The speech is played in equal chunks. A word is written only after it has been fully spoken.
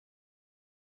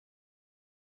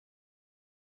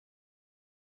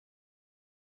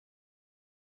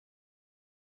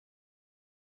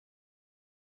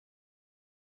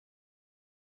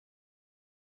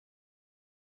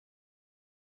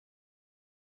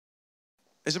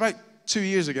It's about 2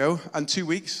 years ago and 2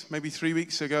 weeks, maybe 3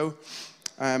 weeks ago,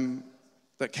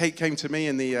 that Kate came to me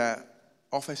in the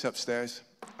office upstairs.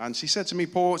 And she said to me,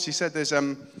 Paul, she said,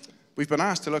 we've been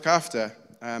asked to look after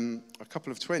a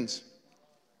couple of twins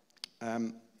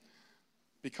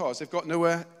because they've got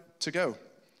nowhere to go.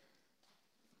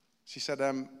 She said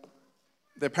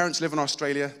their parents live in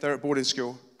Australia. They're at boarding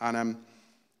school. And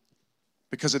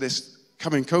because of this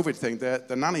coming COVID thing,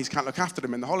 the nannies can't look after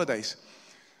them in the holidays.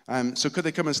 So could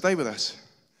they come and stay with us?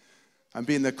 And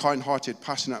being the kind-hearted,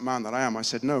 passionate man that I am, I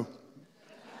said, no.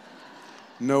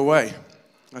 No way.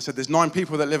 I said, there's 9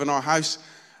 people that live in our house.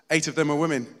 8 of them are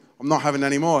women. I'm not having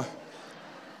any more.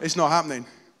 It's not happening.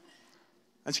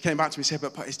 And she came back to me and said,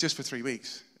 but it's just for 3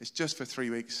 weeks. It's just for 3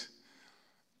 weeks.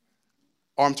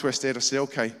 Arm twisted. I said,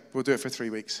 okay, we'll do it for 3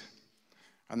 weeks.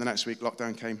 And the next week,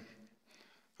 lockdown came.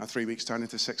 And 3 weeks turned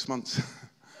into 6 months.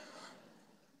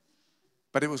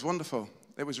 But it was wonderful.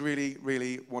 It was really,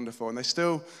 really wonderful. And they're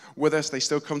still with us. They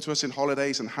still come to us in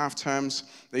holidays and half terms.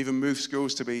 They even move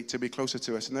schools to be closer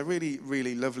to us. And they're really,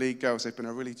 really lovely girls. They've been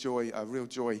a real joy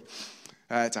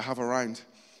to have around.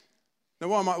 Now,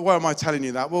 why am I telling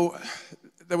you that? Well,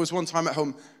 there was one time at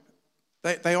home.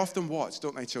 They often watch,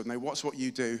 don't they, children? They watch what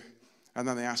you do, and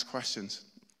then they ask questions.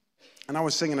 And I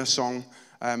was singing a song,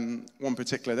 one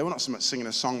particular. They were not so much singing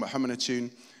a song, but humming a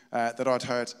tune that I'd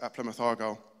heard at Plymouth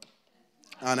Argyle.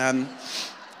 And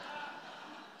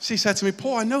she said to me,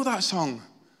 Paul, I know that song.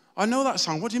 I know that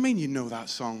song. What do you mean you know that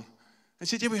song? And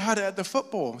she said, yeah, we had it at the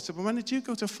football. I said, well, when did you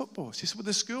go to football? She said, well,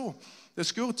 the school. The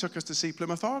school took us to see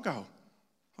Plymouth Argyle.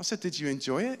 I said, did you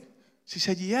enjoy it? She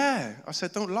said, yeah. I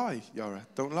said, don't lie, Yara,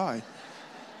 don't lie.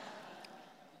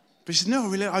 But she said, no,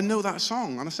 really, I know that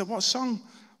song. And I said, what song?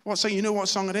 What song? You know what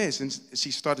song it is? And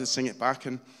she started to sing it back.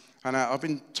 And I've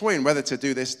been toying whether to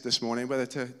do this morning,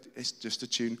 it's just a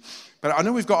tune. But I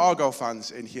know we've got Argyle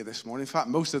fans in here this morning. In fact,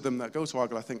 most of them that go to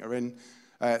Argyle, I think, are in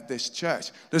this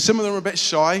church. There's some of them are a bit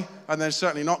shy, and they're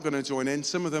certainly not going to join in.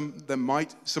 Some of them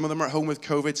might. Some of them are at home with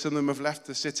COVID. Some of them have left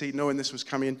the city knowing this was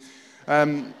coming.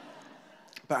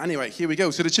 But anyway, here we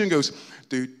go. So the tune goes,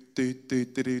 do do do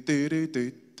do do do do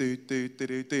do do do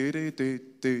do do do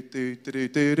do do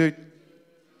do do.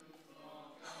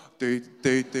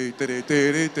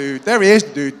 There he is.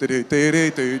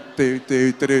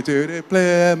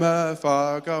 Plymouth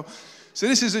Argyle. So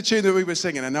this is a tune that we were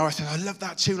singing, and now I said, I love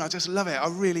that tune. I just love it. I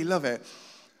really love it.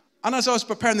 And as I was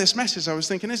preparing this message, I was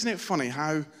thinking, isn't it funny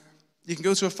how you can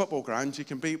go to a football ground, you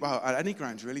can be, well, at any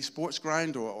ground really, sports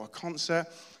ground or a concert,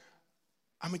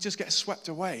 and we just get swept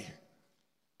away.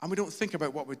 And we don't think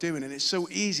about what we're doing, and it's so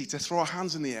easy to throw our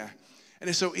hands in the air. And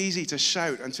it's so easy to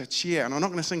shout and to cheer. And I'm not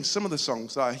going to sing some of the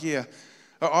songs that I hear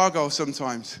at Argyle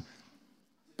sometimes.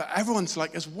 But everyone's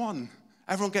like as one.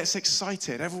 Everyone gets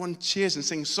excited. Everyone cheers and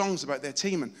sings songs about their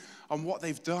team and what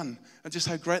they've done and just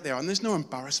how great they are. And there's no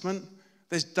embarrassment.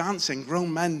 There's dancing,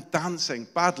 grown men dancing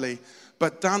badly,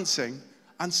 but dancing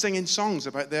and singing songs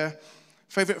about their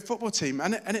favorite football team.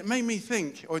 And it made me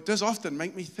think, or it does often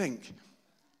make me think,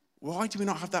 why do we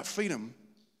not have that freedom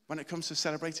when it comes to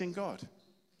celebrating God?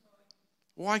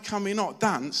 Why can we not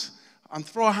dance and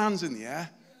throw our hands in the air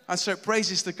and shout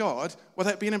praises to God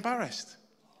without being embarrassed?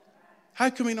 How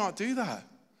can we not do that?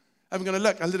 And we're going to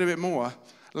look a little bit more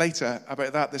later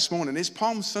about that this morning. It's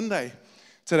Palm Sunday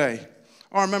today.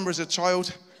 I remember as a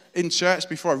child in church,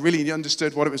 before I really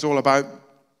understood what it was all about,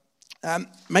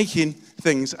 making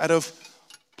things out of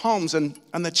palms. And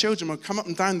the children would come up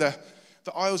and down the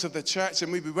aisles of the church,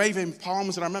 and we'd be waving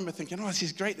palms. And I remember thinking, oh, this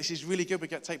is great. This is really good. We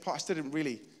get to take part. I still didn't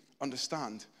really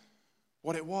understand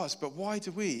what it was. But why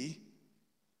do we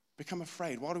become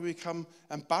afraid? Why do we become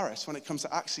embarrassed when it comes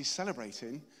to actually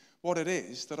celebrating what it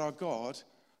is that our God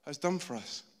has done for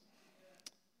us?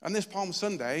 And this Palm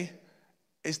Sunday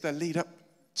is the lead up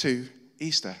to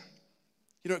Easter.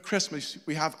 You know, at Christmas,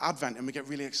 we have Advent and we get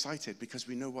really excited because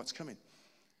we know what's coming.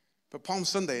 But Palm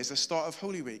Sunday is the start of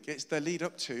Holy Week. It's the lead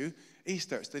up to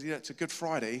Easter. It's the lead up to Good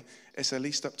Friday. It's the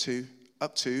lead up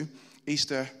to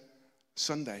Easter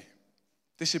Sunday.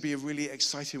 This should be a really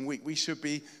exciting week. We should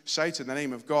be shouting the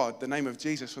name of God, the name of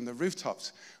Jesus from the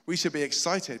rooftops. We should be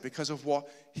excited because of what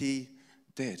he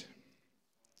did.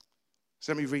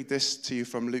 So let me read this to you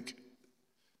from Luke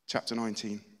chapter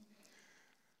 19.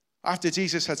 After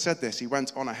Jesus had said this, he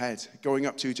went on ahead, going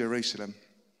up to Jerusalem.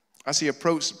 As he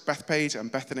approached Bethphage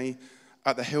and Bethany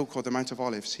at the hill called the Mount of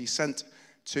Olives, he sent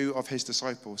 2 of his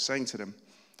disciples, saying to them,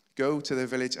 "Go to the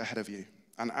village ahead of you,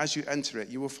 and as you enter it,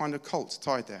 you will find a colt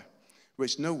tied there,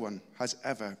 which no one has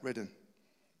ever ridden.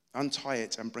 Untie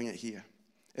it and bring it here.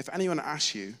 If anyone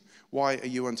asks you, 'Why are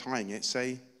you untying it?'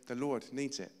 say, 'The Lord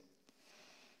needs it.'"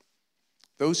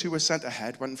 Those who were sent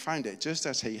ahead went and found it, just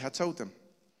as he had told them.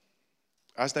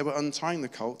 As they were untying the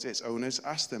colt, its owners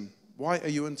asked them, "Why are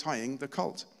you untying the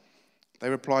colt?" They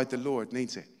replied, "The Lord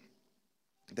needs it."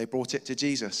 They brought it to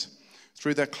Jesus,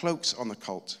 threw their cloaks on the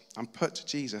colt, and put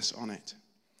Jesus on it.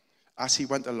 As he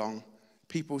went along,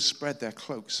 people spread their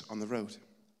cloaks on the road.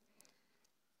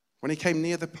 When he came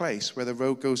near the place where the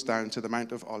road goes down to the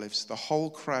Mount of Olives, the whole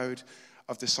crowd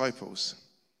of disciples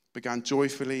began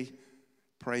joyfully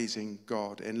praising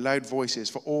God in loud voices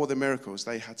for all the miracles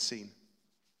they had seen.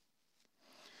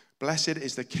 "Blessed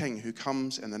is the King who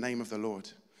comes in the name of the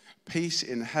Lord. Peace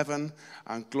in heaven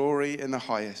and glory in the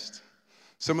highest."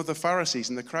 Some of the Pharisees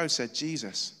in the crowd said to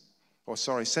Jesus,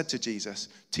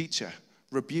 "Teacher,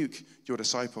 rebuke your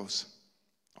disciples."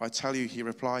 "I tell you," he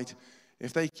replied,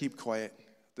 "if they keep quiet,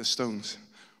 the stones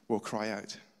will cry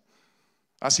out."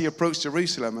 As he approached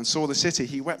Jerusalem and saw the city,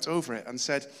 he wept over it and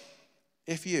said,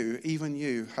 "If you, even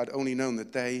you, had only known the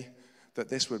day that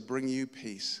this would bring you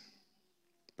peace.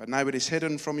 But now it is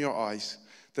hidden from your eyes.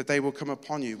 The day will come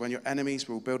upon you when your enemies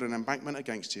will build an embankment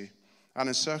against you and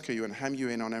encircle you and hem you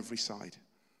in on every side.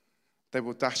 They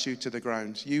will dash you to the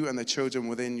ground, you and the children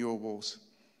within your walls.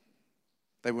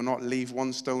 They will not leave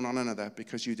one stone on another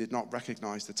because you did not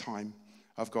recognize the time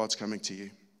of God's coming to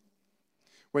you."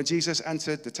 When Jesus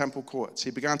entered the temple courts, he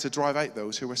began to drive out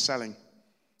those who were selling.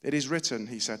 "It is written,"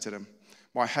 he said to them,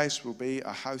 "My house will be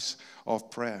a house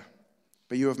of prayer,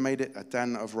 but you have made it a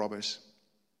den of robbers."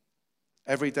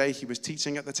 Every day he was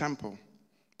teaching at the temple,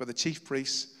 but the chief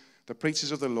priests, the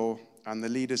preachers of the law, and the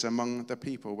leaders among the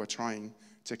people were trying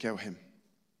to kill him.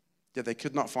 Yet they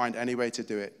could not find any way to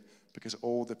do it because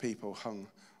all the people hung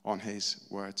on his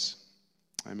words.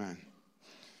 Amen.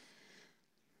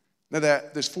 Now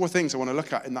there's 4 things I want to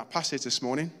look at in that passage this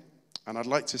morning, and I'd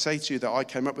like to say to you that I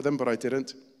came up with them, but I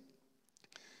didn't.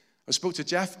 I spoke to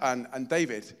Jeff and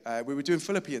David. We were doing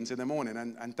Philippians in the morning,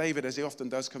 and David, as he often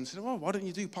does, comes and says, "Oh, why don't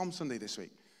you do Palm Sunday this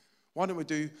week? Why don't we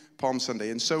do Palm Sunday?"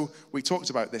 And so we talked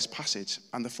about this passage,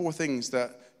 and the 4 things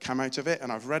that come out of it,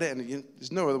 and I've read it, and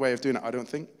there's no other way of doing it, I don't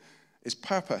think, is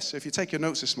purpose. So if you take your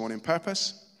notes this morning,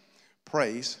 purpose,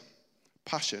 praise,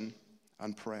 passion,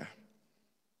 and prayer.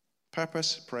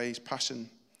 Purpose, praise, passion,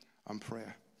 and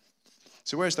prayer.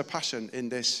 So where's the passion in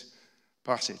this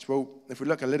passage? Well, if we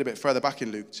look a little bit further back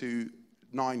in Luke to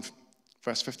 9,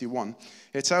 verse 51,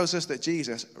 it tells us that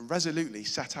Jesus resolutely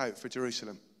set out for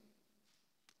Jerusalem.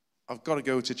 I've got to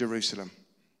go to Jerusalem.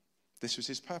 This was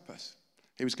his purpose.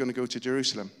 He was going to go to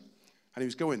Jerusalem, and he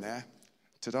was going there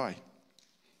to die.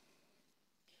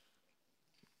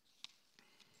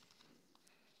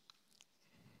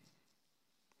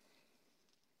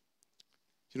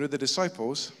 You know, the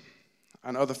disciples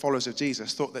and other followers of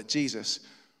Jesus thought that Jesus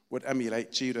would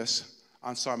emulate Judas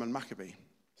and Simon Maccabee.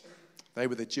 They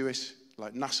were the Jewish,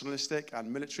 nationalistic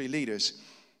and military leaders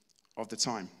of the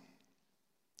time.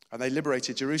 And they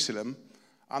liberated Jerusalem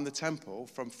and the temple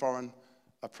from foreign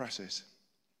oppressors.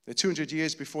 200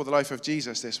 years before the life of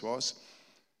Jesus, this was,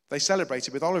 they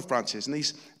celebrated with olive branches. And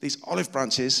these olive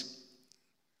branches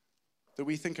that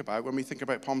we think about when we think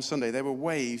about Palm Sunday, they were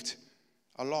waved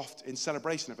aloft in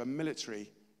celebration of a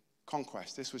military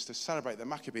conquest. This was to celebrate the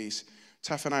Maccabees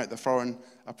toughing out the foreign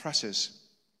oppressors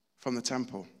from the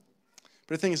temple.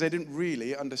 But the thing is, they didn't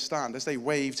really understand as they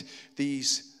waved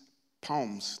these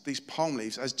palm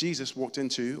leaves, as Jesus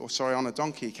on a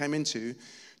donkey, came into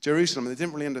Jerusalem. They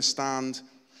didn't really understand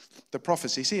the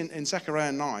prophecy. See, in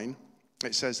Zechariah 9,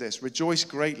 it says this: "Rejoice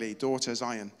greatly, daughter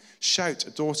Zion. Shout,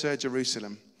 daughter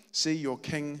Jerusalem. See, your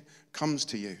king comes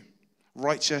to you,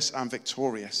 righteous and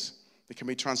victorious." It can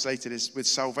be translated as with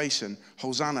salvation.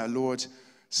 Hosanna, Lord,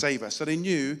 save us. So they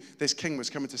knew this king was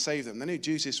coming to save them. They knew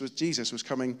Jesus was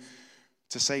coming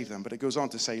to save them. But it goes on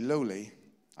to say, lowly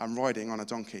and riding on a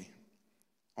donkey,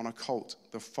 on a colt,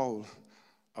 the foal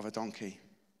of a donkey.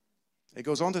 It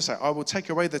goes on to say, "I will take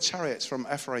away the chariots from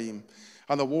Ephraim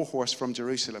and the war horse from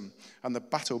Jerusalem, and the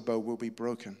battle bow will be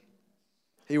broken.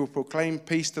 He will proclaim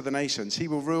peace to the nations. He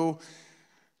will rule.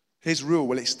 His rule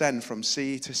will extend from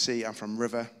sea to sea and from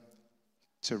river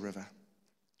to river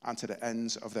and to the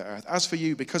ends of the earth. As for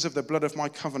you, because of the blood of my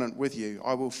covenant with you,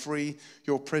 I will free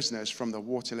your prisoners from the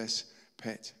waterless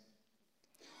pit."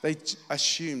 They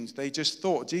just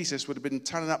thought Jesus would have been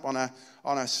turning up on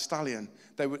a stallion.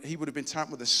 He would have been turning up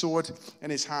with a sword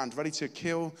in his hand, ready to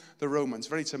kill the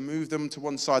Romans, ready to move them to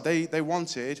one side. They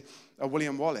wanted a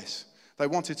William Wallace. They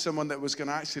wanted someone that was going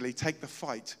to actually take the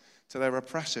fight to their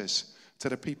oppressors, to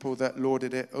the people that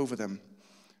lorded it over them.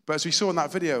 But as we saw in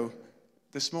that video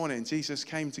this morning, Jesus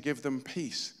came to give them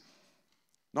peace,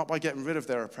 not by getting rid of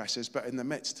their oppressors, but in the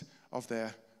midst of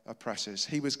their oppressors.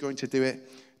 He was going to do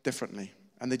it differently.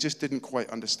 and they just didn't quite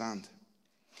understand.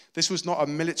 This was not a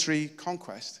military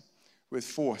conquest with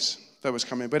force that was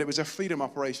coming, but it was a freedom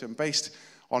operation based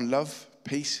on love,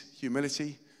 peace,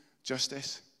 humility,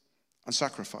 justice, and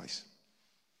sacrifice.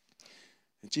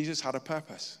 And Jesus had a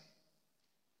purpose.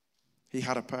 He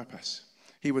had a purpose.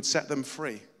 He would set them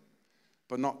free,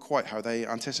 but not quite how they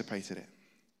anticipated it.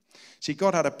 See,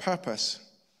 God had a purpose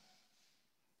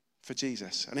for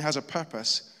Jesus, and he has a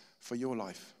purpose for your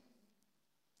life.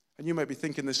 And you might be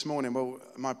thinking this morning, well,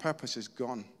 my purpose is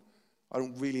gone. I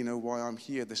don't really know why I'm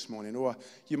here this morning. Or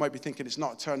you might be thinking, it's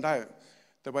not turned out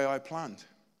the way I planned.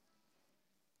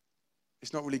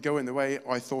 It's not really going the way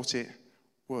I thought it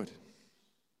would. Do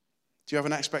you have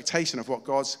an expectation of what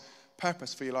God's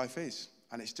purpose for your life is?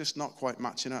 And it's just not quite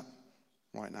matching up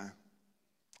right now.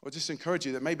 I'll just encourage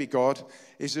you that maybe God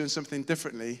is doing something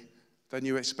differently than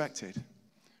you expected.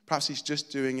 Perhaps he's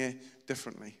just doing it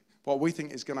differently. What we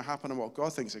think is going to happen and what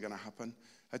God thinks are going to happen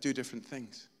are two different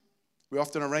things. We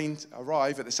often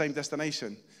arrive at the same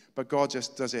destination, but God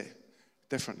just does it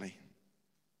differently.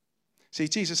 See,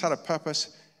 Jesus had a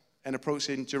purpose in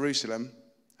approaching Jerusalem,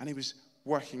 and he was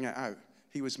working it out.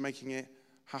 He was making it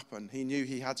happen. He knew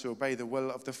he had to obey the will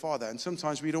of the Father. And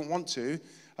sometimes we don't want to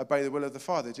obey the will of the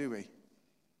Father, do we?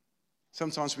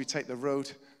 Sometimes we take the road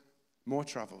more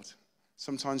traveled.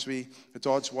 Sometimes we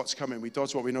dodge what's coming. We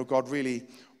dodge what we know God really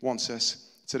wants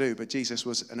us to do. But Jesus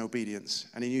was in obedience,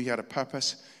 and he knew he had a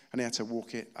purpose, and he had to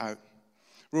walk it out.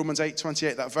 Romans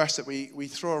 8:28, that verse that we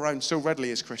throw around so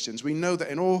readily as Christians. We know that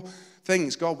in all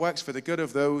things God works for the good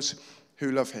of those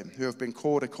who love him, who have been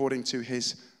called according to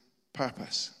his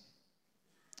purpose.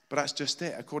 But that's just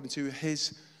it, according to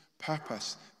his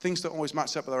purpose. Things don't always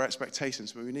match up with our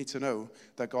expectations, but we need to know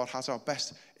that God has our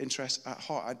best interests at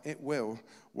heart, and it will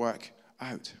work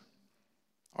out.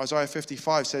 Isaiah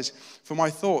 55 says, "For my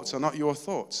thoughts are not your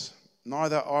thoughts,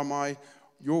 neither are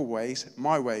your ways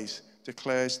my ways,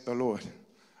 declares the Lord.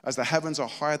 As the heavens are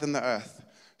higher than the earth,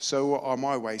 so are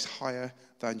my ways higher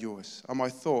than yours, and my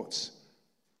thoughts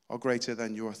are greater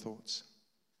than your thoughts."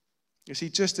 You see,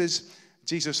 just as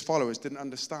Jesus' followers didn't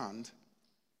understand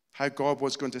how God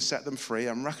was going to set them free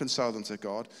and reconcile them to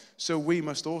God, so we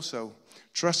must also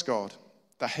trust God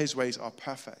that his ways are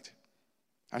perfect,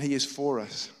 and he is for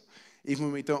us, even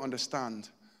when we don't understand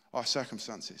our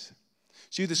circumstances.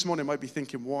 So you this morning might be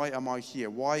thinking, why am I here?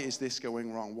 Why is this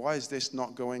going wrong? Why is this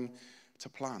not going to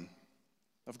plan?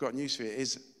 I've got news for you. It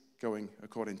is going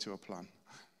according to a plan,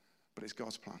 but it's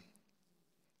God's plan,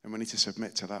 and we need to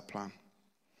submit to that plan.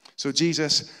 So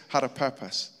Jesus had a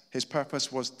purpose. His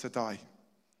purpose was to die,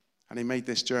 and he made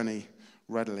this journey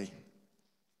readily.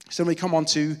 So we come on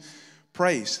to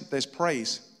praise. There's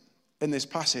praise in this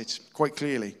passage quite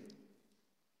clearly.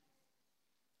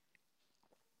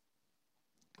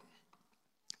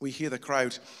 We hear the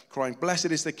crowd crying, "Blessed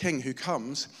is the King who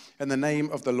comes in the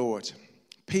name of the Lord.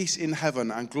 Peace in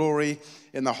heaven and glory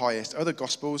in the highest." Other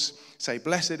Gospels say,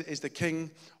 "Blessed is the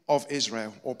King of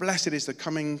Israel," or "Blessed is the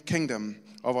coming kingdom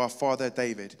of our father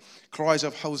David." Cries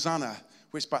of Hosanna,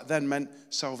 which back then meant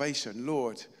salvation.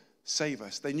 Lord, save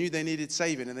us. They knew they needed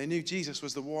saving, and they knew Jesus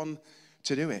was the one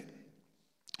to do it.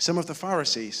 Some of the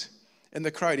Pharisees in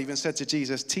the crowd even said to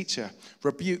Jesus, "Teacher,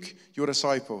 rebuke your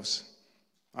disciples."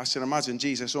 I can imagine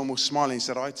Jesus almost smiling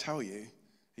said, "I tell you,"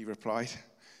 he replied,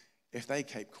 "if they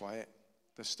keep quiet,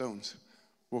 the stones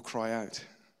will cry out."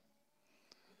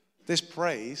 This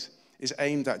praise is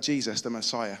aimed at Jesus, the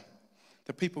Messiah.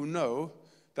 The people know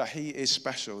that he is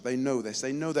special. They know this.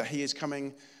 They know that he is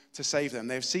coming to save them.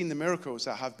 They've seen the miracles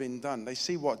that have been done. They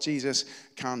see what Jesus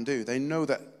can do. They know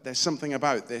that there's something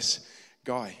about this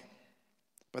guy.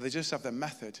 But they just have the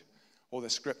method or the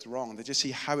script wrong. They just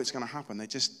see how it's going to happen. They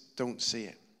just don't see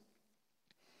it.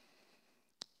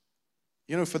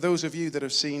 You know, for those of you that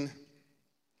have seen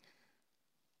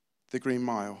the Green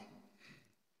Mile,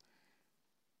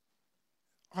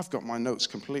 I've got my notes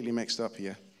completely mixed up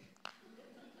here.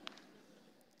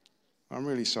 I'm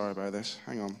really sorry about this.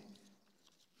 Hang on.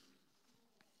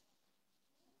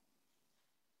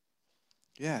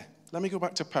 Yeah, let me go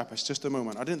back to purpose just a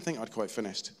moment. I didn't think I'd quite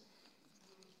finished.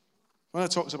 When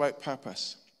it talks about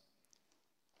purpose,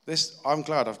 I'm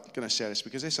glad I'm going to share this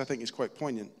because this, I think, is quite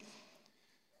poignant.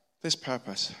 This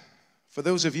purpose. For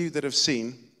those of you that have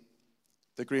seen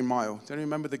the Green Mile, do you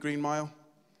remember the Green Mile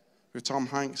with Tom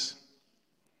Hanks?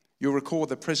 You'll recall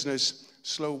the prisoners'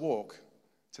 slow walk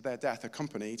to their death,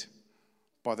 accompanied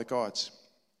by the guards.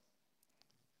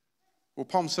 Well,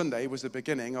 Palm Sunday was the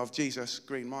beginning of Jesus'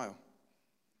 Green Mile.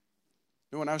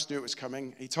 No one else knew it was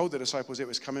coming. He told the disciples it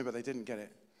was coming, but they didn't get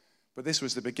it. But this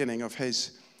was the beginning of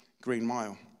his Green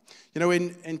Mile. You know,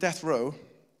 in death row,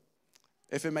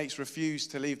 If inmates refuse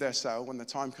to leave their cell when the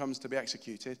time comes to be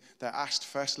executed, they're asked,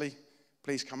 firstly,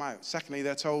 please come out. Secondly,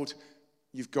 they're told,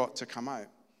 you've got to come out.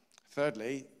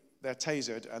 Thirdly, they're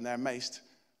tasered and they're maced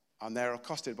and they're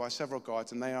accosted by several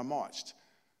guards and they are marched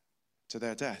to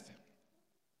their death.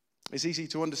 It's easy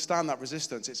to understand that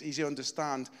resistance. It's easy to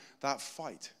understand that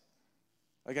fight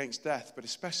against death, but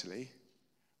especially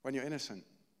when you're innocent.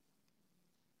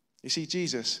 You see,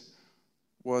 Jesus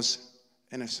was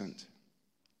innocent.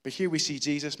 But here we see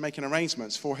Jesus making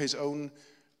arrangements for his own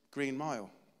Green Mile.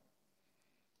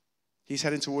 He's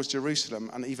heading towards Jerusalem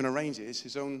and even arranges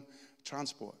his own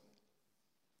transport.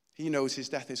 He knows his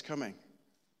death is coming,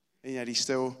 and yet he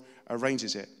still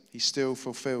arranges it. He still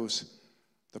fulfills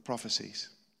the prophecies.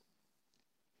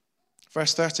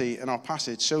 Verse 30 in our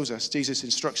passage shows us Jesus'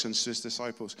 instructions to his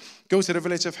disciples. Go to the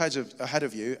village ahead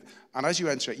of you, and as you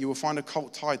enter it, you will find a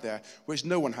colt tied there, which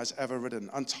no one has ever ridden.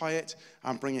 Untie it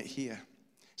and bring it here.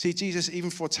 See, Jesus even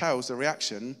foretells the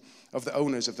reaction of the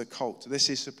owners of the colt. This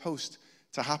is supposed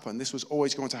to happen. This was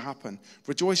always going to happen.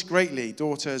 Rejoice greatly,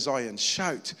 daughter Zion.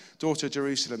 Shout, daughter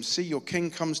Jerusalem. See, your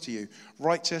king comes to you,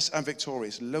 righteous and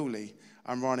victorious, lowly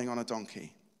and riding on a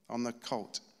donkey, on the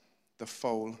colt, the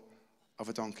foal of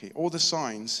a donkey. All the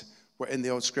signs were in the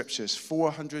old scriptures.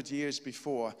 400 years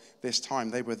before this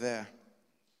time, they were there.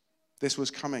 This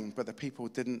was coming, but the people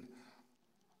didn't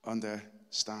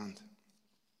understand.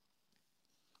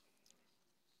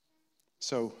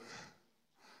 So,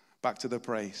 back to the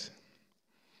praise.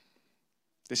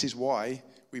 This is why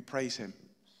we praise him.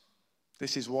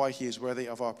 This is why he is worthy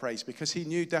of our praise, because he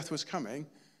knew death was coming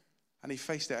and he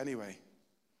faced it anyway.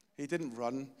 He didn't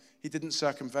run, he didn't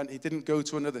circumvent, he didn't go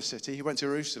to another city. He went to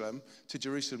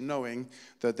Jerusalem knowing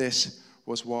that this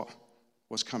was what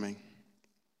was coming.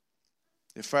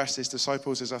 At first, his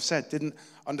disciples, as I've said, didn't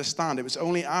understand. It was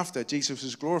only after Jesus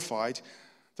was glorified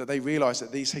that they realized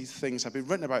that these things had been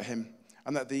written about him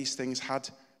and that these things had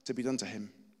to be done to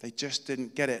him. They just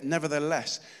didn't get it.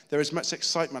 Nevertheless, there is much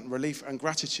excitement, relief, and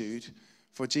gratitude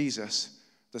for Jesus,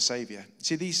 the Savior.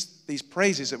 See, these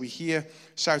praises that we hear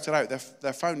shouted out,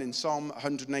 they're found in Psalm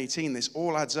 118. This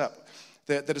all adds up.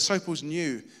 The disciples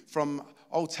knew from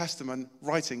Old Testament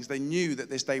writings, they knew that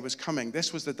this day was coming.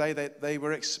 This was the day that they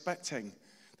were expecting.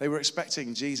 They were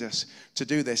expecting Jesus to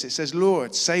do this. It says,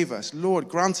 Lord, save us. Lord,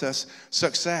 grant us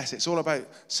success. It's all about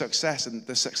success and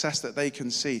the success that they can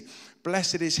see.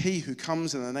 Blessed is he who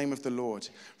comes in the name of the Lord.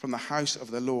 From the house of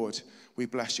the Lord, we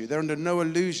bless you. They're under no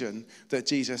illusion that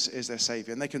Jesus is their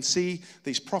Savior. And they can see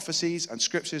these prophecies and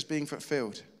scriptures being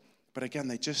fulfilled. But again,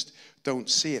 they just don't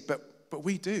see it. But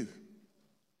we do.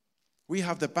 We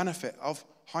have the benefit of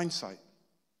hindsight.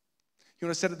 You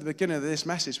know, I said at the beginning of this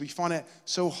message, we find it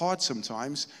so hard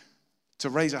sometimes to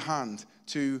raise a hand,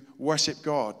 to worship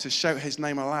God, to shout his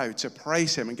name aloud, to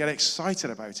praise him and get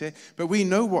excited about it. But we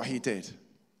know what he did.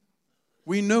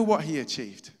 We know what he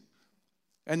achieved.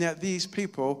 And yet these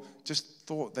people just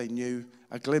thought they knew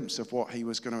a glimpse of what he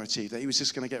was going to achieve, that he was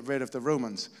just going to get rid of the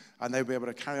Romans and they would be able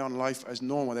to carry on life as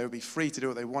normal. They would be free to do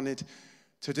what they wanted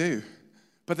to do.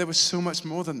 But there was so much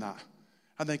more than that,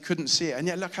 and they couldn't see it. And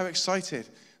yet look how excited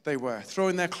they were,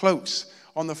 throwing their cloaks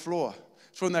on the floor,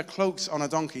 throwing their cloaks on a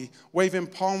donkey, waving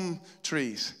palm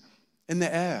trees in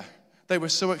the air. They were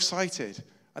so excited.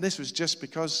 And this was just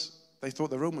because they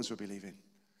thought the Romans would be leaving.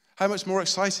 How much more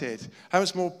excited, how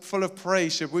much more full of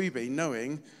praise should we be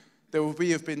knowing that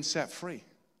we have been set free,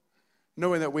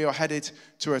 knowing that we are headed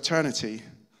to eternity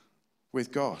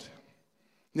with God.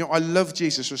 You know, I love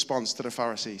Jesus' response to the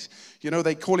Pharisees. You know,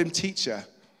 they call him teacher.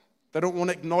 They don't want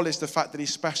to acknowledge the fact that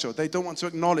he's special. They don't want to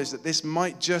acknowledge that this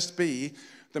might just be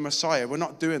the Messiah. We're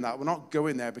not doing that. We're not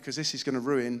going there because this is going to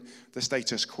ruin the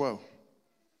status quo.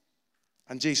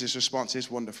 And Jesus' response is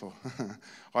wonderful.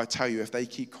 I tell you, if they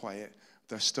keep quiet,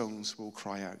 the stones will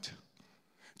cry out.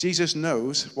 Jesus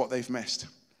knows what they've missed,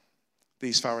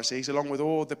 these Pharisees, along with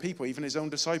all the people, even his own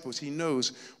disciples. He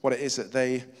knows what it is that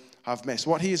they have missed.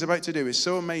 What he is about to do is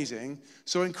so amazing,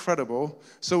 so incredible,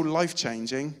 so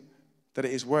life-changing, that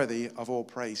it is worthy of all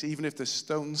praise. Even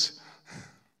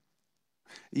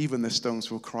the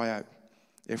stones will cry out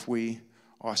if we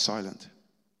are silent.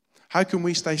 How can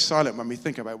we stay silent when we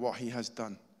think about what he has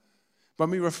done? When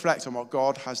we reflect on what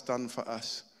God has done for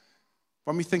us?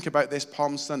 When we think about this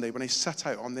Palm Sunday, when he set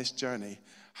out on this journey,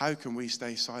 how can we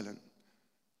stay silent?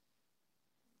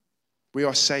 We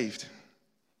are saved.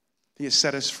 He has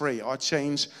set us free. Our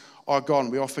chains are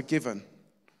gone. We are forgiven.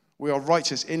 We are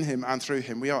righteous in him and through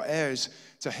him. We are heirs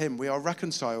to him. We are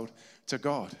reconciled to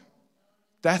God.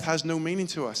 Death has no meaning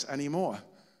to us anymore,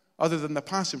 other than the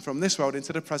passing from this world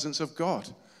into the presence of God.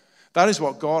 That is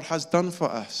what God has done for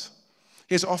us.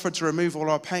 He has offered to remove all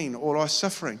our pain, all our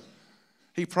suffering.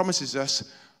 He promises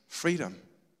us freedom.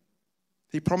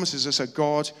 He promises us a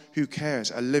God who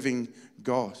cares, a living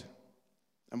God.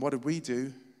 And what did we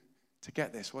do to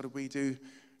get this? What did we do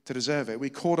to deserve it? We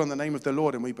called on the name of the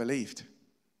Lord and we believed.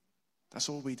 That's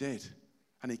all we did.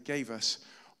 And he gave us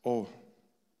all.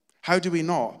 How do we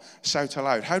not shout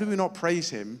aloud? How do we not praise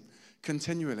him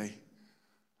continually?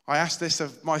 I ask this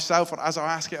of myself, as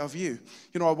I ask it of you.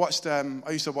 You know,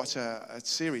 I used to watch a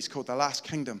series called The Last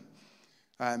Kingdom.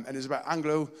 And it was about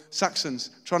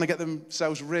Anglo-Saxons trying to get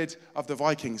themselves rid of the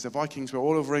Vikings. The Vikings were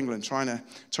all over England trying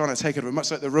to take it over, much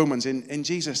like the Romans in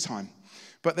Jesus' time.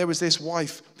 But there was this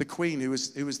wife, the queen, who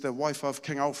was the wife of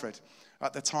King Alfred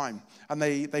at the time. And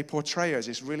they portray her as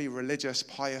this really religious,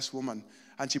 pious woman.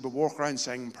 And she would walk around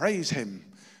saying, praise him,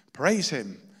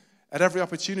 at every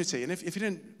opportunity. And if you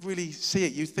didn't really see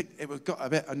it, you'd think it would got a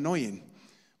bit annoying.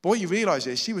 But what you realize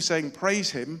is she was saying praise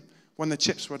him when the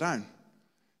chips were down.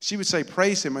 She would say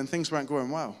praise him when things weren't going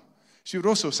well. She would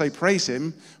also say praise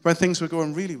him when things were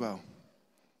going really well.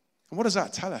 And what does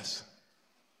that tell us?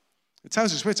 It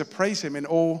tells us we're to praise him in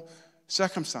all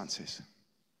circumstances.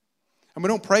 And we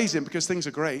don't praise him because things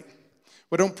are great.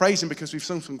 We don't praise him because we've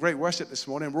sung some great worship this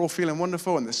morning. We're all feeling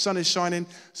wonderful and the sun is shining.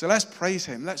 So let's praise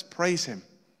him. Let's praise him.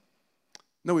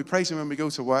 No, we praise him when we go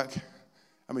to work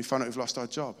and we find out we've lost our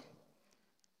job.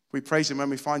 We praise him when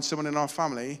we find someone in our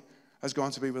family has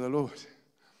gone to be with the Lord.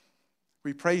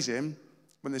 We praise him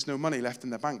when there's no money left in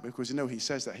the bank because you know he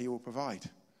says that he will provide.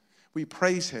 We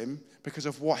praise him because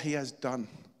of what he has done.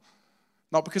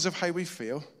 Not because of how we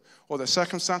feel or the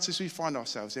circumstances we find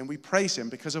ourselves in. We praise him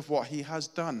because of what he has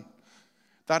done.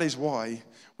 That is why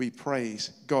we praise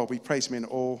God. We praise him in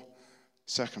all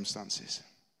circumstances.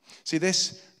 See,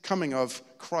 this coming of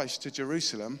Christ to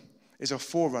Jerusalem is a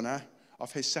forerunner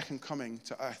of his second coming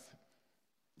to earth.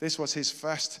 This was his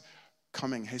first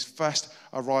coming, his first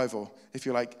arrival, if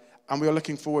you like. And we are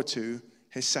looking forward to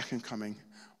his second coming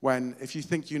when, if you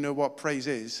think you know what praise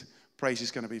is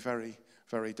going to be very,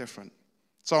 very different.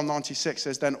 Psalm 96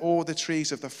 says, then all the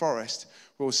trees of the forest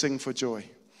will sing for joy.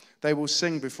 They will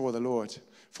sing before the Lord,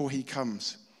 for he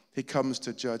comes. He comes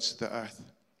to judge the earth.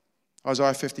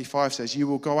 Isaiah 55 says, you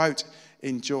will go out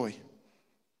in joy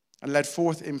and led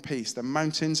forth in peace. The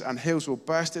mountains and hills will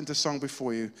burst into song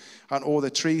before you, and all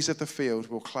the trees of the field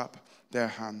will clap their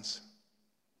hands.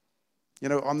 You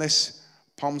know, on this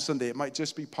Palm Sunday, it might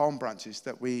just be palm branches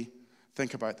that we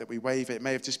think about, that we wave. It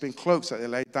may have just been cloaks that they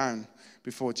laid down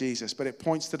before Jesus, but it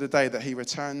points to the day that he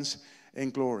returns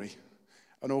in glory,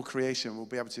 and all creation will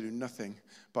be able to do nothing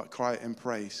but cry in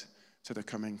praise to the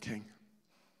coming King.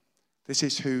 This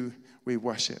is who we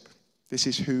worship. This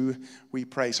is who we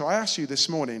praise. So I ask you this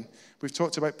morning, we've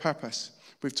talked about purpose.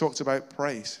 We've talked about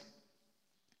praise.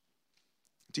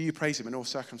 Do you praise him in all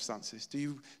circumstances?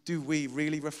 Do we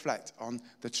really reflect on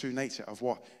the true nature of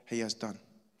what he has done?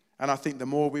 And I think the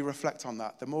more we reflect on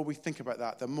that, the more we think about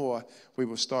that, the more we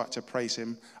will start to praise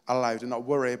him aloud and not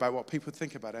worry about what people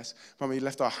think about us. When we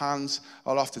lift our hands,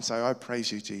 I'll often say, I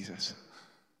praise you, Jesus.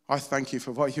 I thank you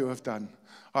for what you have done.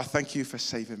 I thank you for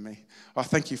saving me. I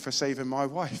thank you for saving my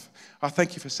wife. I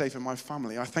thank you for saving my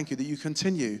family. I thank you that you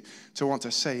continue to want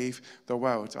to save the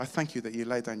world. I thank you that you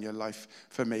laid down your life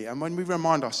for me. And when we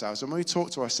remind ourselves, and when we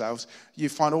talk to ourselves, you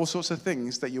find all sorts of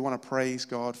things that you want to praise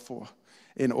God for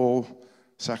in all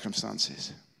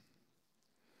circumstances.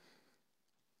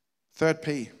 Third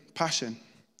P, passion.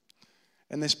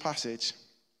 In this passage,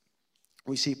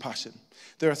 we see passion.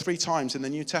 There are 3 times in the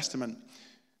New Testament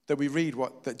that we read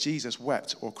that Jesus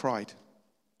wept or cried.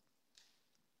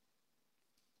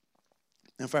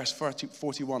 In verse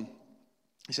 41,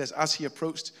 he says, as he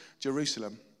approached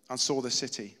Jerusalem and saw the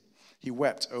city, he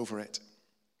wept over it.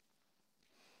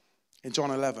 In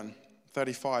John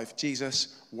 11:35,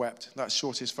 Jesus wept. That's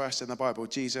shortest verse in the Bible.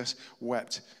 Jesus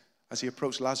wept as he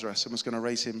approached Lazarus and was going to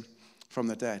raise him from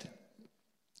the dead.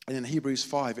 And in Hebrews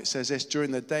 5, it says this, during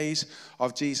the days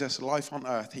of Jesus' life on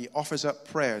earth, he offers up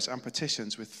prayers and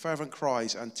petitions with fervent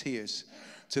cries and tears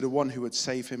to the one who would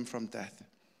save him from death.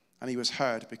 And he was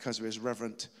heard because of his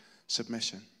reverent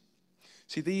submission.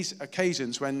 See, these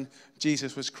occasions when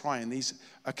Jesus was crying, these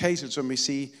occasions when we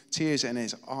see tears in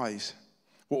his eyes,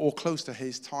 were all close to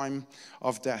his time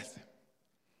of death.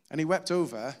 And he wept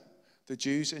over the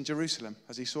Jews in Jerusalem.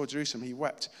 As he saw Jerusalem, he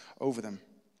wept over them.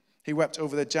 He wept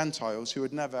over the Gentiles who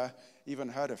had never even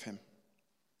heard of him.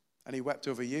 And he wept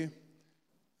over you,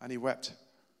 and he wept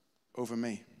over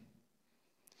me.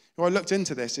 When I looked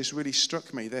into this really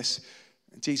struck me, this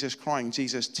Jesus crying,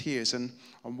 Jesus' tears, and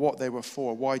what they were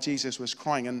for, why Jesus was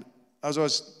crying. And as I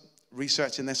was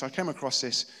researching this, I came across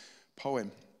this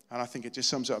poem, and I think it just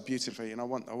sums it up beautifully, and I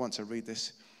want to read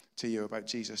this to you about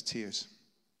Jesus' tears.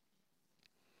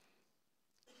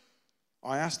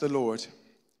 I asked the Lord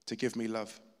to give me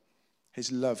love,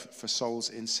 his love for souls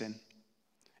in sin.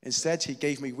 Instead, he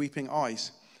gave me weeping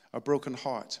eyes, a broken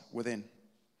heart within.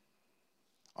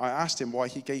 I asked him why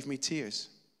he gave me tears.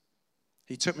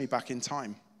 He took me back in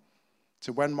time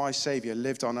to when my Savior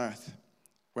lived on earth,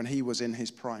 when he was in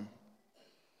his prime.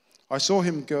 I saw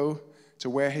him go to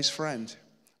where his friend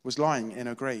was lying in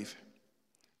a grave.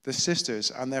 The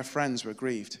sisters and their friends were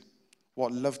grieved.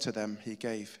 What love to them he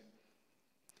gave.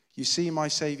 You see, my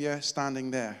Savior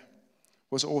standing there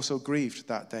was also grieved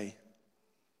that day.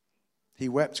 He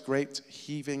wept great,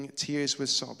 heaving tears with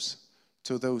sobs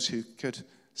to those who could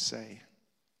say,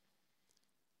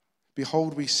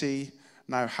 behold, we see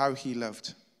now how he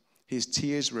loved. His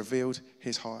tears revealed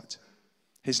his heart.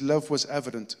 His love was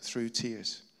evident through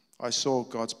tears. I saw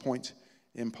God's point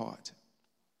in part.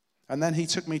 And then he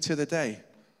took me to the day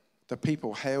the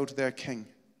people hailed their king.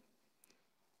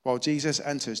 While Jesus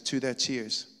enters to their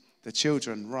cheers, the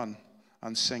children run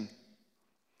and sing.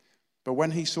 But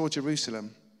when he saw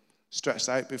Jerusalem stretched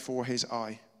out before his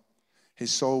eye,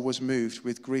 his soul was moved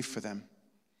with grief for them.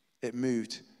 It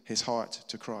moved his heart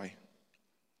to cry.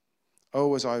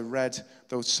 Oh, as I read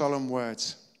those solemn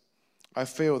words, I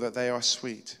feel that they are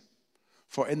sweet,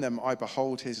 for in them I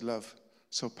behold his love,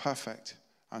 so perfect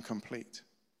and complete.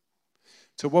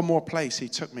 To one more place he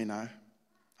took me now.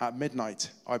 At midnight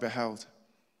I beheld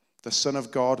the Son of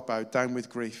God bowed down with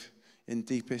grief, in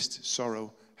deepest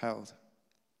sorrow held.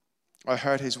 I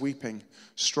heard his weeping,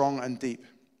 strong and deep,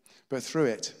 but through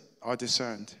it I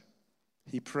discerned.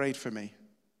 He prayed for me.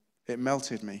 It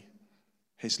melted me.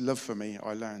 His love for me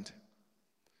I learned.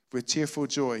 With tearful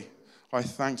joy I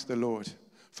thanked the Lord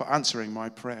for answering my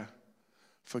prayer,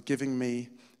 for giving me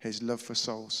his love for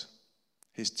souls,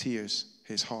 his tears,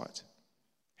 his heart,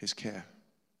 his care.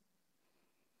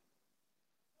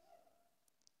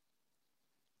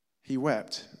 He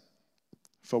wept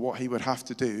for what he would have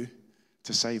to do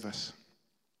to save us.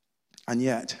 And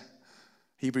yet,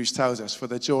 Hebrews tells us, for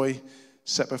the joy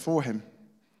set before him,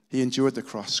 he endured the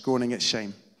cross, scorning its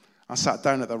shame, and sat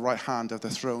down at the right hand of the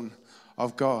throne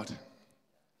of God.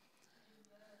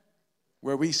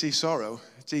 Where we see sorrow,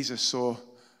 Jesus saw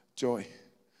joy.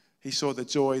 He saw the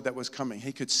joy that was coming.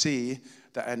 He could see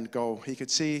the end goal. He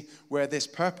could see where this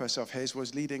purpose of his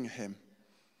was leading him.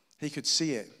 He could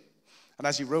see it. And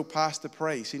as he rode past the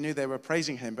praise, he knew they were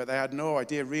praising him, but they had no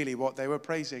idea really what they were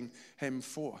praising him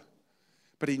for.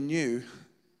 But he knew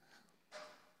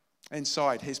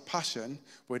inside his passion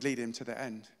would lead him to the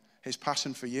end. His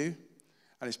passion for you,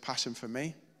 and his passion for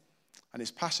me, and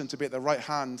his passion to be at the right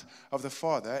hand of the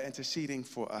Father interceding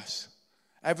for us.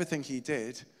 Everything he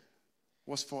did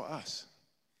was for us.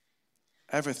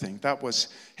 Everything. That was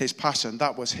his passion.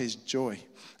 That was his joy.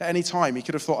 At any time, he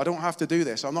could have thought, I don't have to do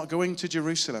this. I'm not going to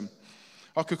Jerusalem.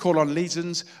 I could call on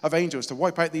legions of angels to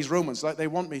wipe out these Romans like they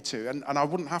want me to, and I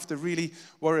wouldn't have to really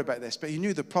worry about this. But he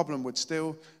knew the problem would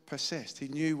still persist. He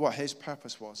knew what his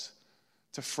purpose was,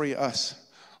 to free us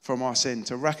from our sin,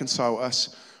 to reconcile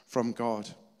us from God.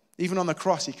 Even on the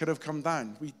cross, he could have come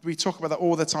down. We talk about that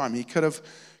all the time. He could have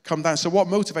come down. So what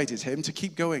motivated him to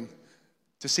keep going,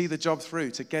 to see the job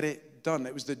through, to get it done?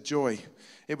 It was the joy.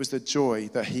 It was the joy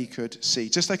that he could see.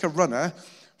 Just like a runner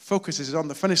focuses on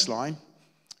the finish line,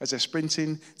 as they're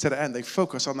sprinting to the end, they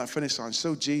focus on that finish line.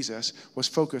 So Jesus was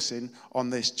focusing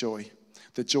on this joy,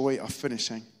 the joy of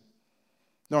finishing.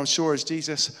 Now, I'm sure as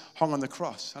Jesus hung on the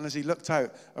cross, and as he looked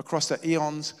out across the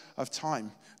eons of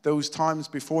time, those times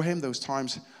before him, those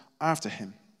times after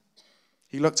him,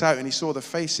 he looked out and he saw the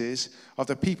faces of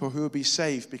the people who would be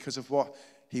saved because of what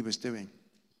he was doing.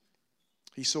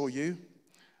 He saw you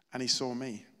and he saw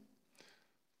me.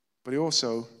 But he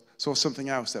also saw something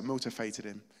else that motivated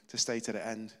him to stay to the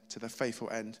end, to the faithful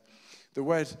end. The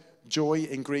word joy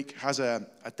in Greek has a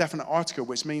definite article,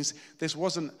 which means this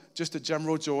wasn't just a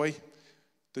general joy,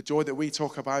 the joy that we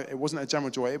talk about. It wasn't a general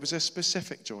joy. It was a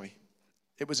specific joy.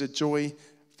 It was a joy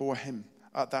for him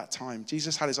at that time.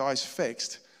 Jesus had his eyes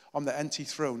fixed on the empty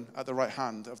throne at the right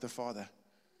hand of the Father.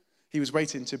 He was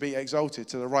waiting to be exalted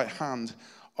to the right hand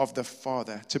of the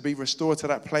Father, to be restored to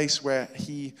that place where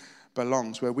he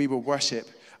belongs, where we will worship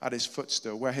at his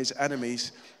footstool, where his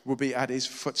enemies will be at his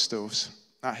footstools,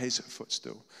 at his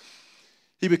footstool.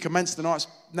 He would commence the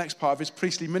next part of his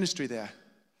priestly ministry there.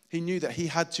 He knew that he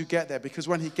had to get there, because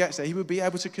when he gets there, he would be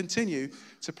able to continue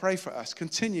to pray for us,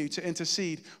 continue to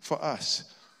intercede for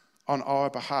us on our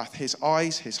behalf. His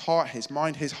eyes, his heart, his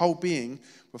mind, his whole being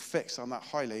were fixed on that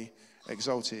highly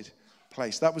exalted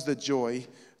place. That was the joy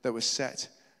that was set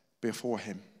before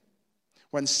him.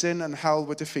 When sin and hell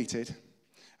were defeated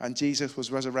and Jesus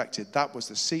was resurrected, that was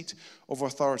the seat of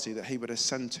authority that he would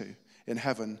ascend to in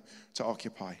heaven to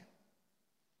occupy.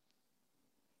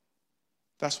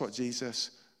 That's what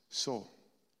Jesus saw.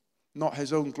 Not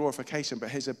his own glorification, but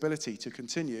his ability to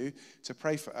continue to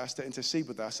pray for us, to intercede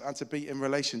with us, and to be in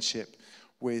relationship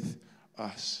with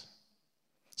us.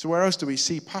 So where else do we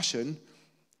see passion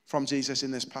from Jesus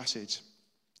in this passage?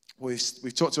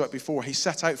 We've talked about it before. He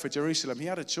set out for Jerusalem. He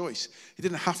had a choice. He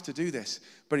didn't have to do this,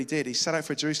 but he did. He set out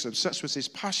for Jerusalem. Such was his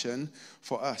passion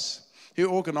for us. He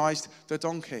organized the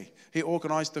donkey. He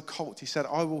organized the colt. He said,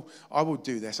 I will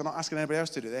do this. I'm not asking anybody else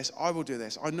to do this. I will do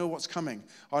this. I know what's coming.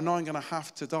 I know I'm going to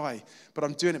have to die, but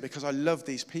I'm doing it because I love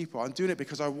these people. I'm doing it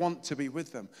because I want to be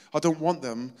with them. I don't want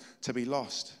them to be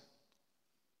lost.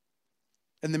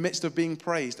 In the midst of being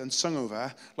praised and sung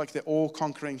over like the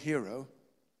all-conquering hero,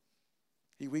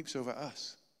 he weeps over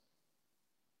us.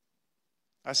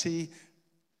 As he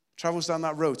travels down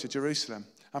that road to Jerusalem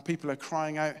and people are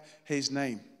crying out his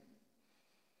name.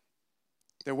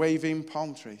 They're waving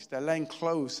palm trees. They're laying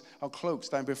clothes or cloaks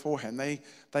down before him.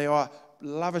 They are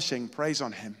lavishing praise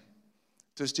on him.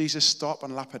 Does Jesus stop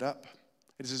and lap it up?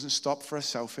 It doesn't stop for a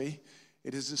selfie.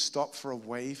 It doesn't stop for a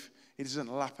wave. He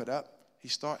doesn't lap it up. He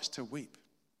starts to weep.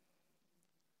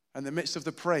 In the midst of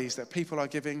the praise that people are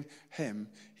giving him,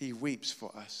 he weeps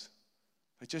for us.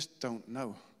 They just don't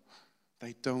know.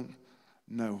 They don't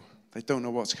know. They don't know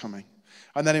what's coming.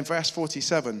 And then in verse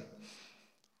 47,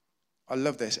 I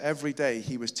love this. Every day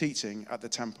he was teaching at the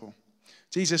temple.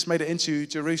 Jesus made it into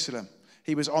Jerusalem.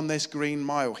 He was on this green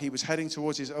mile. He was heading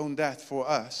towards his own death for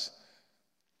us.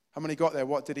 And when he got there,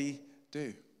 what did he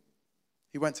do?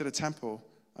 He went to the temple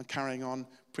and carrying on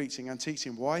preaching and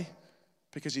teaching. Why?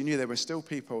 Because he knew there were still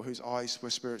people whose eyes were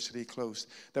spiritually closed.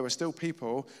 There were still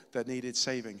people that needed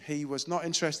saving. He was not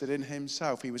interested in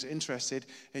himself. He was interested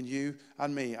in you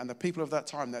and me and the people of that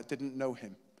time that didn't know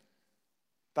him.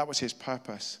 That was his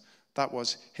purpose. That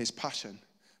was his passion,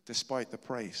 despite the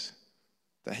praise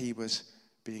that he was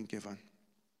being given.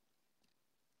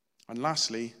 And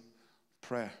lastly,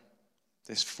 prayer.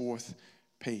 This fourth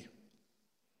P. It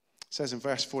says in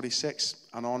verse 46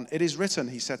 and on, "It is written,"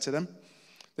 he said to them.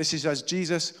 This is as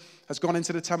Jesus has gone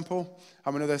into the temple.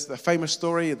 And we know there's the famous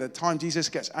story. At the time Jesus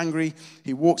gets angry,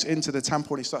 he walks into the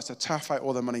temple and he starts to turf out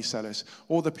all the money sellers,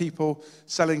 all the people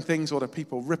selling things, all the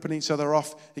people ripping each other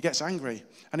off. He gets angry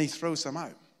and he throws them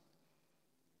out.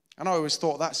 And I always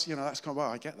thought that's kind of,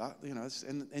 well, I get that. It's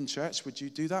in church, would you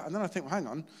do that? And then I think, well, hang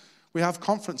on. We have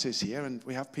conferences here and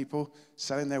we have people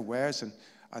selling their wares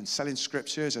and selling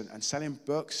scriptures and selling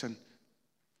books. And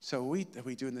so are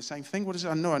we doing the same thing? What is it?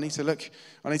 I know I need to look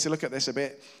at this a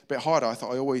bit harder. I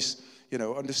thought I always,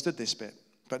 understood this bit.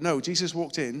 But no, Jesus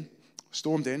walked in,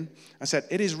 stormed in, and said,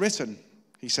 "It is written,"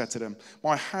 he said to them,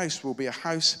 "My house will be a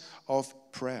house of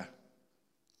prayer.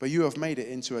 But you have made it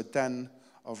into a den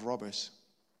of robbers."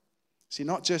 See,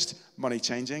 not just money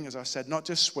changing, as I said, not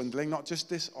just swindling, not just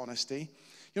dishonesty.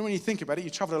 When you think about it, you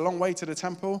traveled a long way to the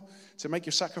temple to make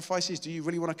your sacrifices. Do you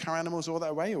really want to carry animals all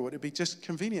that way? Or would it be just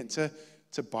convenient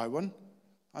to buy one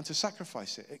and to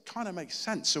sacrifice it? It kind of makes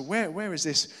sense. So where is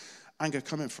this anger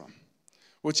coming from?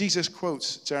 Well, Jesus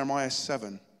quotes Jeremiah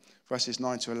 7, verses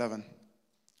 9 to 11.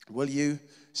 "Will you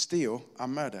steal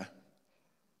and murder,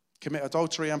 commit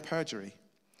adultery and perjury,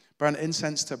 burn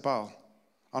incense to Baal,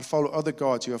 and follow other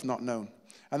gods you have not known,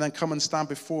 and then come and stand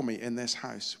before me in this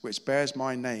house, which bears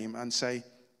my name, and say,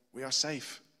 'We are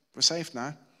safe. We're safe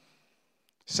now.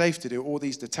 Safe to do all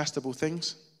these detestable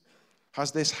things?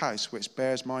 Has this house, which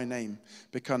bears my name,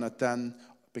 become a den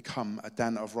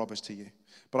of robbers to you?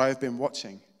 But I have been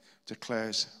watching,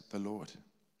 declares the Lord.'"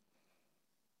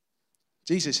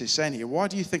 Jesus is saying here, why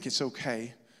do you think it's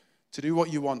okay to do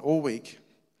what you want all week,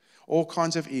 all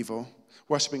kinds of evil,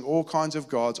 worshipping all kinds of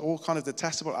gods, all kinds of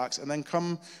detestable acts, and then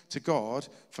come to God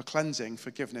for cleansing,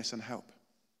 forgiveness, and help?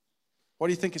 Why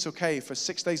do you think it's okay for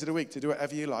 6 days of the week to do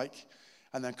whatever you like,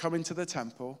 and then come into the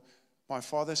temple, my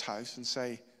Father's house, and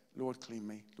say, "Lord, clean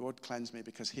me. Lord, cleanse me,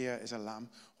 because here is a lamb,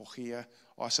 or here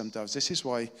are some doves"? This is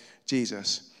why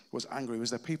Jesus was angry,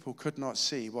 was that people could not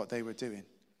see what they were doing.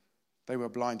 They were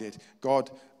blinded.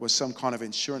 God was some kind of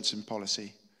insurance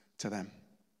policy to them.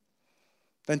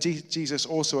 Then Jesus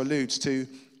also alludes to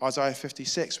Isaiah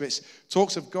 56, which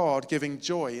talks of God giving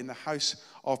joy in the house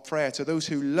of prayer to those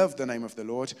who love the name of the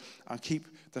Lord and keep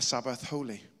the Sabbath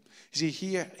holy. You see,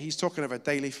 here he's talking of a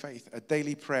daily faith, a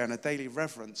daily prayer, and a daily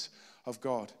reverence of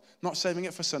God. Not saving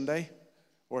it for Sunday,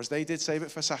 or as they did, save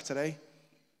it for Saturday.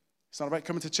 It's not about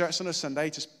coming to church on a Sunday,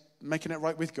 just making it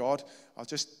right with God. I'll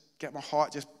just get my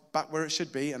heart just back where it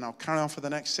should be, and I'll carry on for the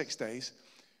next 6 days.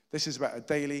 This is about a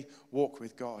daily walk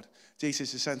with God.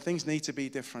 Jesus is saying things need to be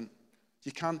different.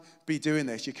 You can't be doing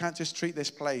this. You can't just treat this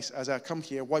place as a come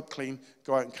here, wipe clean,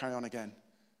 go out and carry on again.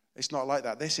 It's not like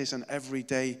that. This is an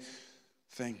everyday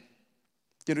thing.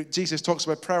 You know, Jesus talks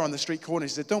about prayer on the street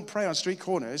corners. He said, don't pray on street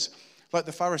corners like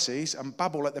the Pharisees and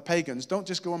babble like the pagans. Don't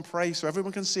just go and pray so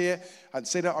everyone can see it and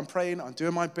say that I'm praying, I'm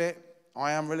doing my bit,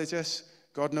 I am religious,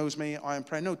 God knows me, I am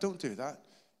praying. No, don't do that.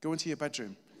 Go into your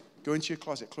bedroom, go into your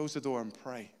closet, close the door and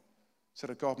pray so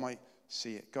that God might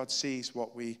see it. God sees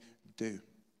what we do.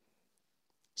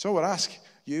 So I would ask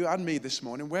you and me this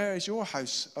morning, where is your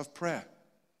house of prayer?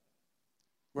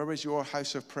 Where is your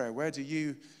house of prayer? Where do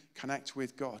you connect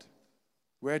with God?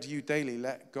 Where do you daily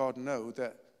let God know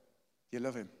that you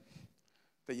love him,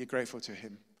 that you're grateful to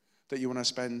him, that you want to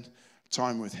spend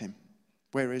time with him?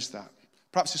 Where is that?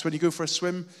 Perhaps it's when you go for a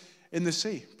swim in the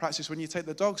sea. Perhaps it's when you take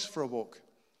the dogs for a walk.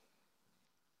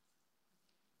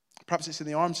 Perhaps it's in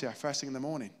the armchair first thing in the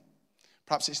morning.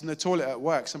 Perhaps it's in the toilet at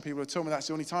work. Some people have told me that's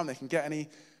the only time they can get any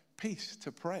peace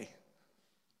to pray.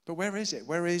 But where is it?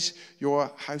 Where is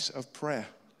your house of prayer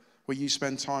where you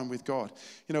spend time with God?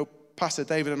 You know, Pastor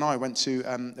David and I went to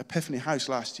Epiphany House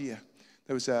last year.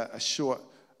 There was a short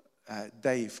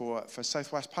day for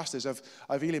Southwest pastors of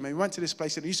Elim. And we went to this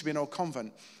place. It used to be an old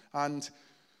convent. And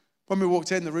when we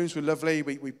walked in, the rooms were lovely.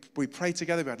 We prayed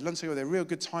together. We had lunch together. We had a real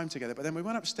good time together. But then we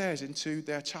went upstairs into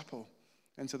their chapel,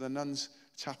 into the nuns'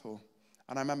 chapel.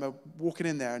 And I remember walking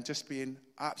in there and just being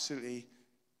absolutely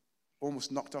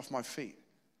almost knocked off my feet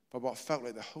by what felt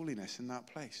like the holiness in that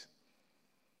place.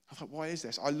 I thought, why is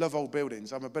this? I love old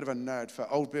buildings. I'm a bit of a nerd for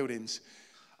old buildings.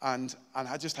 And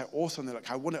I just how awesome they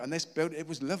look. I wanted, and this building, it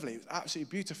was lovely. It was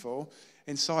absolutely beautiful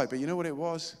inside. But you know what it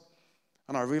was?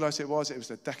 And I realized it was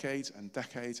the decades and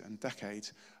decades and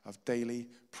decades of daily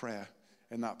prayer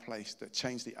in that place that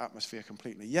changed the atmosphere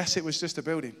completely. Yes, it was just a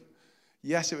building.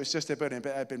 Yes, it was just a building, but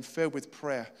it had been filled with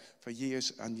prayer for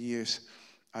years and years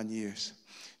and years.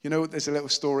 You know, there's a little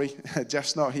story.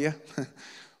 Jeff's not here.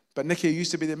 But Nicky, who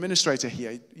used to be the administrator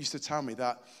here, used to tell me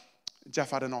that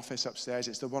Jeff had an office upstairs.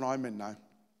 It's the one I'm in now.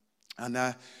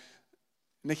 And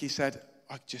Nicky said,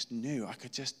 I just knew, I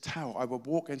could just tell. I would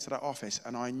walk into that office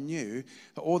and I knew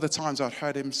that all the times I'd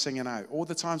heard him singing out, all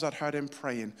the times I'd heard him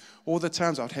praying, all the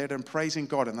times I'd heard him praising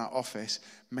God in that office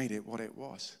made it what it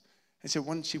was. And so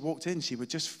once she walked in, she would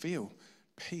just feel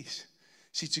peace.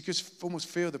 She could just almost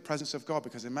feel the presence of God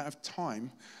because the amount of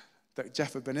time that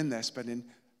Jeff had been in there spending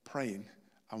praying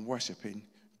and worshiping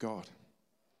God.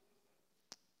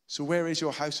 So where is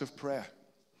your house of prayer?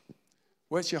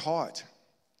 Where's your heart?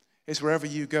 It's wherever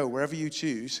you go, wherever you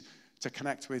choose to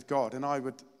connect with God. And I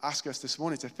would ask us this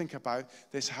morning to think about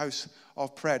this house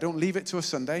of prayer. Don't leave it to a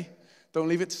Sunday. Don't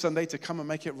leave it to Sunday to come and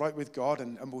make it right with God.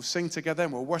 And we'll sing together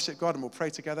and we'll worship God and we'll pray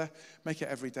together. Make it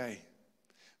every day.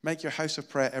 Make your house of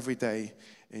prayer every day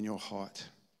in your heart.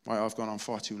 Right, I've gone on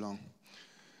far too long.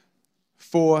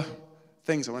 4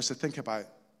 things I want us to think about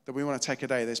that we want to take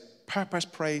today. There's purpose,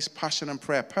 praise, passion, and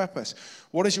prayer. Purpose.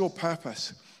 What is your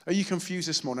purpose? Are you confused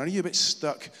this morning? Are you a bit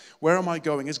stuck? Where am I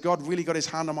going? Has God really got his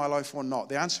hand on my life or not?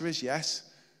 The answer is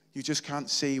yes. You just can't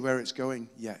see where it's going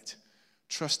yet.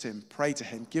 Trust him. Pray to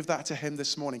him. Give that to him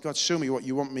this morning. God, show me what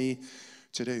you want me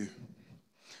to do.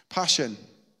 Passion.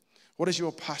 What is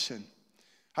your passion?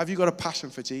 Have you got a passion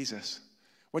for Jesus?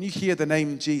 When you hear the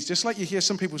name Jesus, just like you hear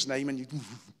some people's name and you...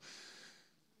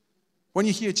 When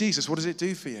you hear Jesus, what does it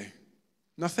do for you?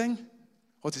 Nothing?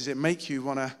 Or does it make you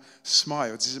want to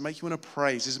smile? Does it make you want to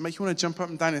praise? Does it make you want to jump up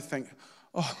and down and think,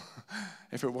 oh,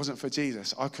 if it wasn't for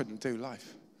Jesus, I couldn't do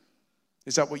life?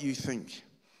 Is that what you think?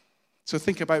 So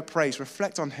think about praise.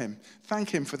 Reflect on him. Thank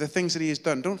him for the things that he has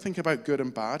done. Don't think about good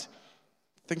and bad.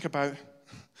 Think about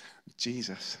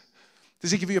Jesus. Does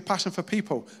he give you a passion for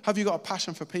people? Have you got a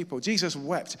passion for people? Jesus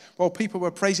wept. While people were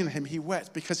praising him, he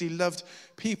wept because he loved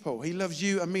people. He loves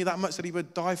you and me that much that he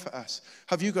would die for us.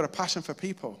 Have you got a passion for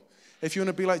people? If you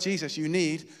want to be like Jesus, you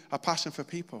need a passion for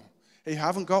people. If you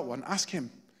haven't got one, ask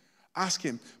him. Ask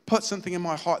him. Put something in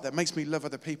my heart that makes me love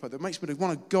other people, that makes me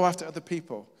want to go after other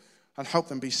people and help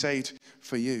them be saved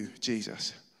for you,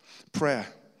 Jesus. Prayer.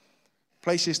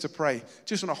 Places to pray.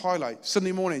 Just want to highlight,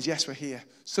 Sunday mornings, yes, we're here.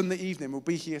 Sunday evening, we'll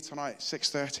be here tonight,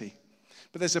 6:30.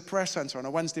 But there's a prayer center on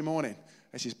a Wednesday morning.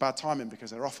 This is bad timing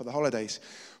because they're off for the holidays.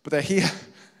 But they're here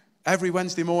every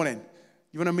Wednesday morning.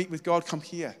 You want to meet with God, come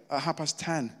here at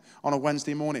 10:30 on a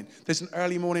Wednesday morning. There's an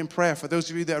early morning prayer for those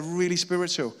of you that are really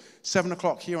spiritual. 7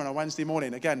 o'clock here on a Wednesday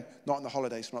morning. Again, not on the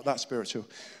holidays, not that spiritual.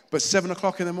 But 7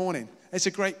 o'clock in the morning. It's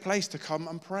a great place to come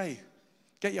and pray.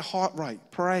 Get your heart right.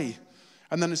 Pray.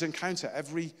 And then there's Encounter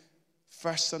every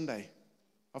first Sunday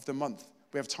of the month.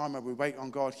 We have time where we wait on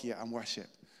God here and worship.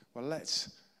 Well, let's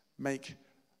make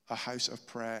a house of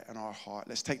prayer in our heart.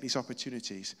 Let's take these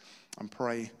opportunities and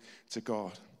pray to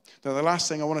God. Now, the last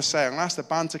thing I want to say, I'm going to ask the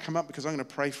band to come up because I'm going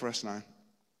to pray for us now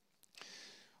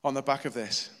on the back of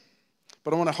this.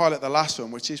 But I want to highlight the last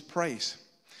one, which is praise.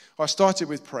 I started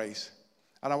with praise,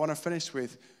 and I want to finish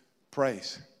with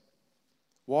praise.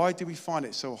 Why do we find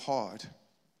it so hard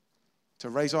to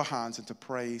raise our hands and to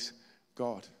praise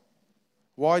God?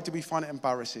 Why do we find it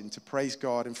embarrassing to praise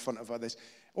God in front of others?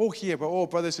 All here, but all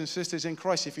brothers and sisters in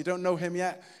Christ. If you don't know him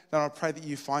yet, then I pray that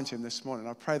you find him this morning.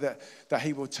 I pray that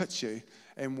he will touch you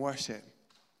in worship.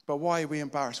 But why are we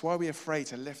embarrassed? Why are we afraid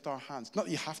to lift our hands? Not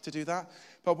that you have to do that,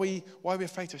 but why are we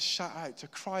afraid to shout out, to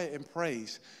cry it in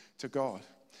praise to God?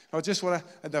 I just want to,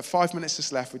 in the 5 minutes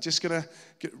that's left, we're just going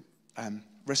to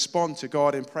respond to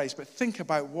God in praise. But think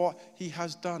about what he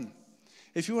has done.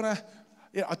 If you want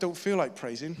to, I don't feel like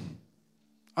praising.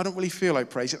 I don't really feel like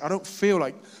praising. I don't feel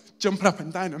like jumping up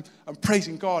and down and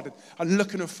praising God and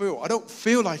looking a fool. I don't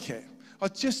feel like it. I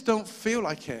just don't feel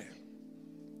like it.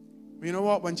 But you know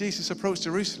what? When Jesus approached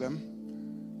Jerusalem,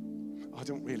 I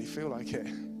don't really feel like it.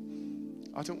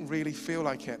 I don't really feel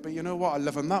like it. But you know what? I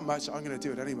love him that much, I'm going to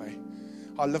do it anyway.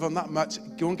 I love him that much.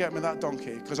 Go and get me that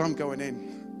donkey, because I'm going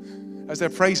in. As they're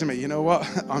praising me, you know what?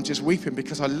 I'm just weeping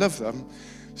because I love them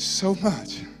so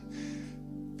much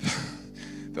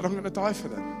that I'm going to die for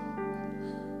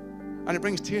them. And it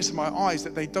brings tears to my eyes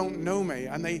that they don't know me,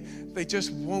 and they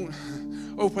just won't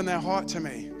open their heart to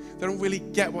me. They don't really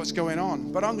get what's going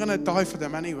on. But I'm going to die for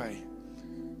them anyway.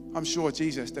 I'm sure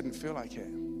Jesus didn't feel like it.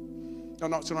 I'm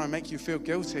not trying to make you feel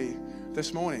guilty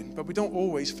this morning, but we don't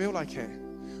always feel like it.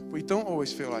 We don't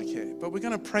always feel like it, but we're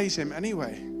going to praise him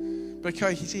anyway,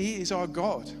 because he is our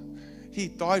God. He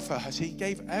died for us. He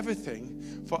gave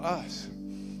everything for us.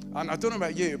 And I don't know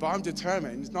about you, but I'm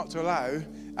determined not to allow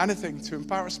anything to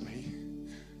embarrass me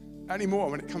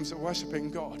anymore when it comes to worshiping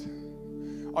God.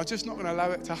 I'm just not going to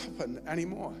allow it to happen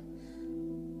anymore.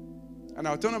 And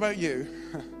I don't know about you.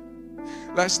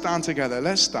 Let's stand together.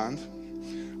 Let's stand.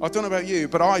 I don't know about you,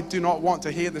 but I do not want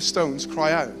to hear the stones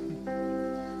cry out.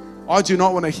 I do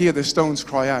not want to hear the stones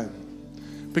cry out.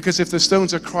 Because if the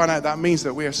stones are crying out, that means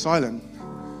that we are silent.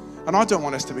 And I don't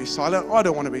want us to be silent. I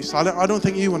don't want to be silent. I don't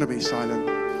think you want to be silent.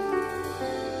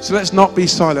 So let's not be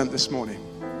silent this morning.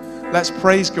 Let's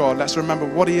praise God. Let's remember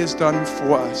what he has done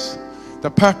for us. The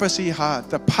purpose he had,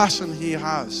 the passion he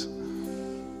has,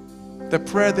 the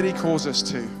prayer that he calls us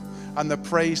to, and the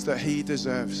praise that he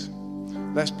deserves.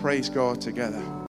 Let's praise God together.